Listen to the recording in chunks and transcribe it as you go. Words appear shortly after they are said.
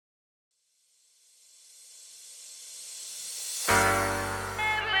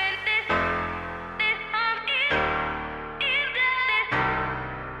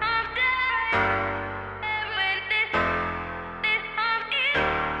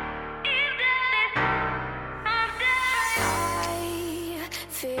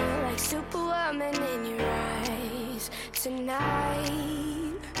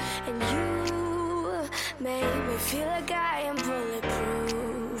tonight, and you make me feel like I am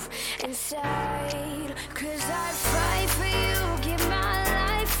bulletproof inside. 'Cause I fight for you, give my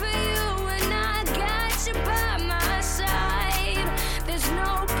life for you, and I got you by my side. There's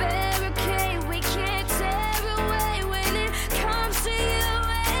no barricade we can't tear away when it comes to you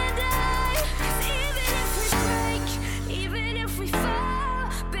and I. 'Cause even if we break, even if we fall,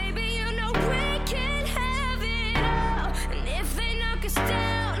 baby, you know we can have it all. And if they knock us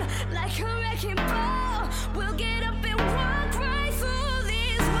down like a wrecking ball, we'll get up and walk right through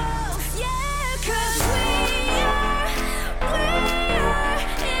these walls. Yeah, 'cause we are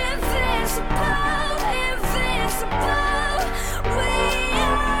invincible, invincible. We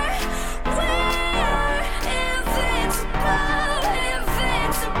are invincible,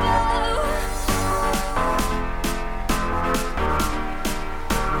 invincible.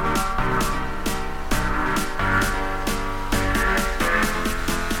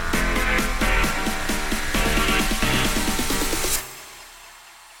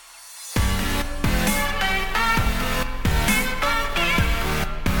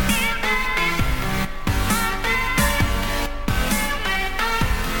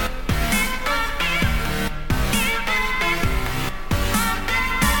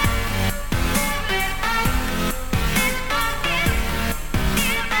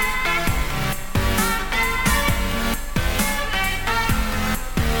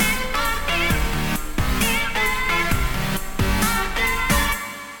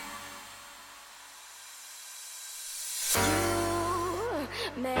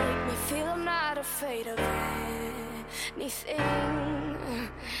 Make me feel I'm not afraid of anything,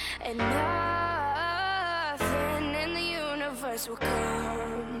 and nothing in the universe will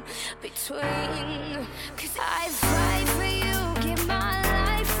come between. 'Cause I fight for you, give my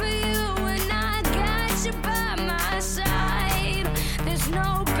life for you, and I got you by my side. There's no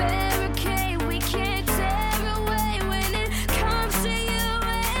better